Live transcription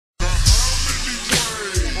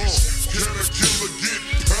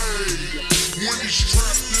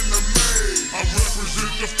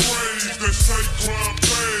that say crime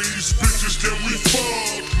pays. Bitches can we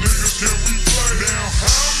fuck, niggas can we play. Now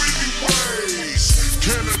how many ways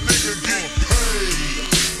can a nigga get paid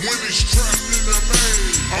when he's trapped in a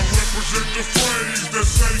maze? I represent the phrase that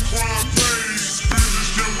say crime pays. Bitches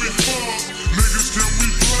can we fuck, niggas can we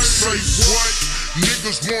play. Say what?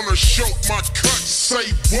 Niggas wanna show my cut.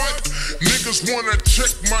 Say what? Niggas wanna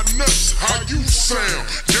check my nuts. How you sound?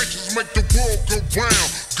 Gangsters make the world go round.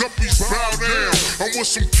 Guppies bow down. I'm with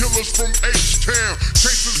some killers from H-Town.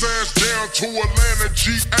 Chase his ass down to Atlanta,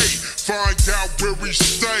 GA. Find out where he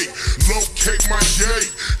stay. Locate my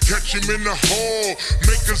gate. Catch him in the hall.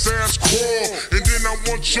 Make his ass crawl. And then I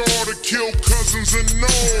want y'all to kill cousins and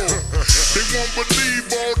all. They won't believe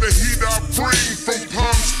all the heat I bring from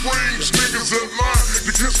Palm Springs. Niggas in line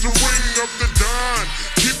to kiss the ring of the Don.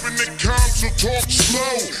 Keeping it calm, so talk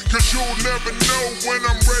slow, cause you'll never know when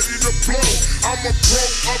I'm ready to blow. I'm a pro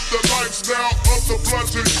of the lifestyle of the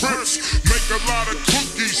Bloods and Crips. Make a lot of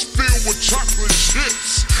cookies filled with chocolate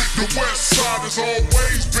chips. The West Side has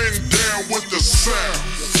always been down with the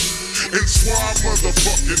South, and Swab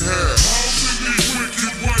motherfucking have. How many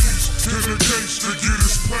wicked ways can a gangster get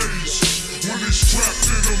his place when he's trapped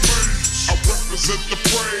in a maze? I represent the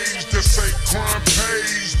phrase that say crime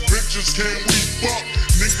pays. Bitches can we fuck,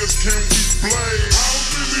 niggas can we blaze. How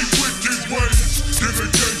many wicked ways can a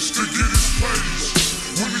gangster get his place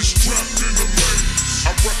when he's trapped in a maze?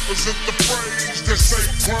 I represent the phrase that say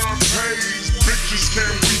crime pays. Bitches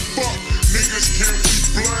can we fuck, niggas can we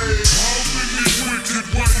blaze. How many wicked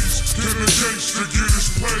ways can a gangster get his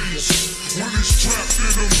place when he's trapped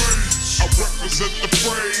in a maze? I represent the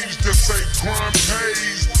phrase that say crime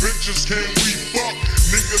pays. Bitches can we fuck,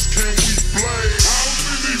 niggas can we blaze. How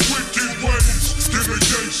many wicked ways can a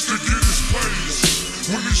gangster get his place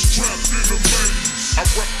when he's trapped in a maze? I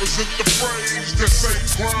represent the phrase that say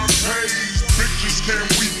crime pays. Bitches can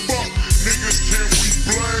we fuck,